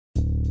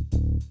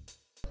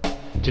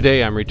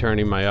Today I'm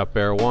returning my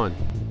Upair One,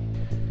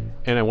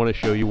 and I want to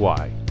show you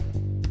why.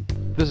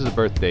 This is a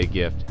birthday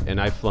gift, and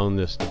I've flown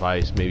this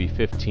device maybe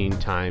 15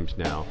 times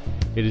now.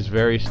 It is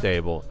very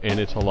stable, and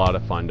it's a lot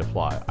of fun to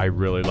fly. I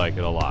really like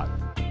it a lot.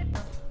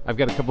 I've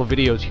got a couple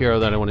videos here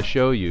that I want to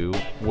show you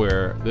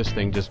where this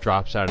thing just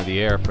drops out of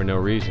the air for no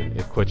reason.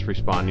 It quits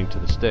responding to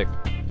the stick.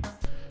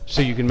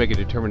 So you can make a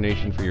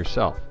determination for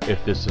yourself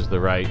if this is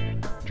the right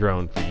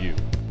drone for you.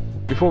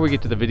 Before we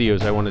get to the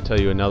videos, I want to tell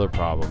you another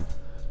problem.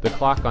 The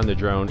clock on the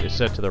drone is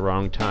set to the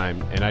wrong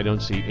time, and I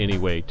don't see any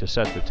way to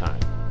set the time.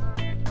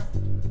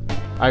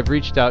 I've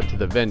reached out to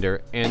the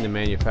vendor and the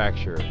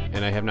manufacturer,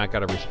 and I have not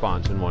got a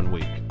response in 1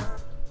 week.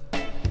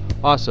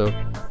 Also,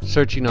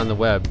 searching on the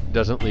web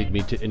doesn't lead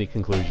me to any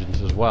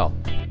conclusions as well.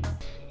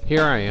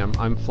 Here I am,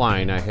 I'm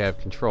flying, I have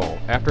control.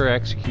 After I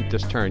execute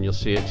this turn, you'll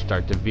see it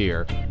start to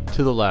veer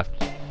to the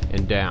left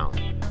and down.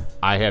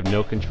 I have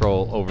no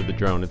control over the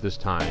drone at this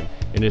time,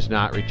 and it's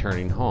not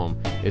returning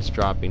home, it's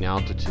dropping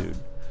altitude.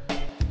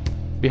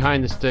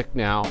 Behind the stick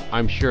now,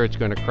 I'm sure it's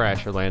going to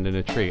crash or land in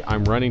a tree.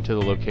 I'm running to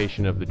the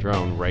location of the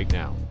drone right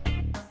now.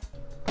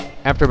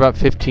 After about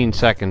 15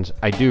 seconds,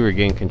 I do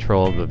regain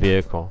control of the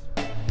vehicle,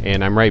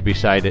 and I'm right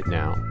beside it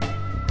now.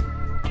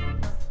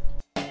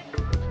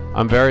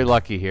 I'm very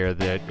lucky here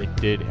that it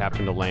did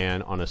happen to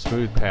land on a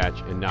smooth patch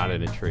and not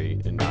in a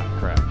tree and not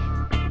crash.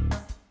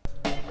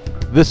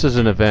 This is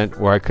an event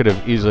where I could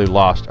have easily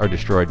lost or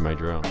destroyed my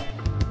drone.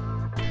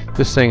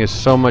 This thing is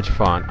so much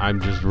fun,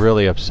 I'm just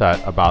really upset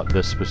about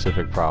this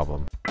specific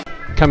problem.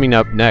 Coming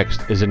up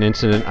next is an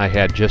incident I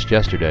had just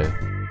yesterday.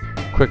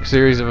 Quick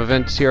series of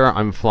events here.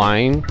 I'm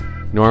flying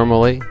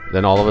normally,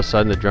 then all of a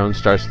sudden the drone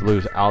starts to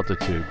lose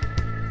altitude.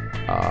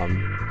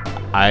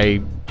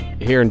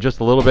 Here in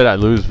just a little bit I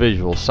lose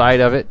visual sight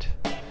of it,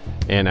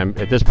 and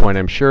at this point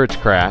I'm sure it's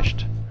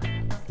crashed,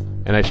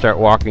 and I start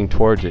walking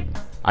towards it.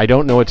 I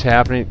don't know what's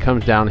happening. It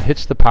comes down,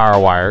 hits the power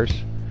wires,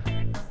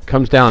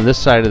 comes down this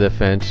side of the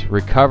fence,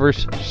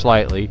 recovers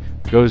slightly,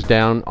 goes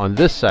down on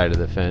this side of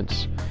the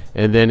fence,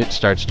 and then it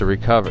starts to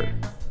recover.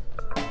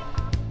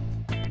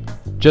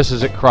 Just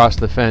as it crossed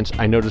the fence,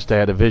 I noticed I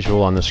had a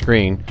visual on the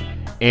screen,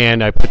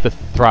 and I put the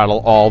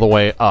throttle all the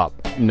way up.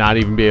 Not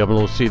even be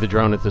able to see the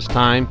drone at this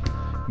time,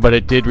 but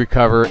it did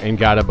recover and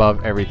got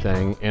above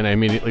everything, and I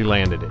immediately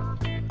landed it.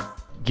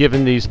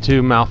 Given these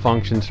two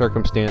malfunction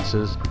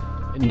circumstances,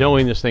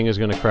 knowing this thing is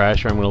going to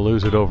crash or I'm going to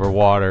lose it over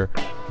water,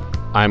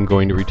 I'm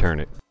going to return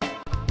it.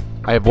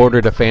 I have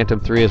ordered a Phantom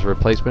 3 as a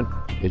replacement.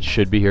 It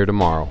should be here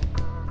tomorrow.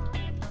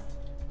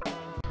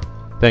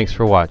 Thanks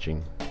for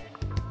watching.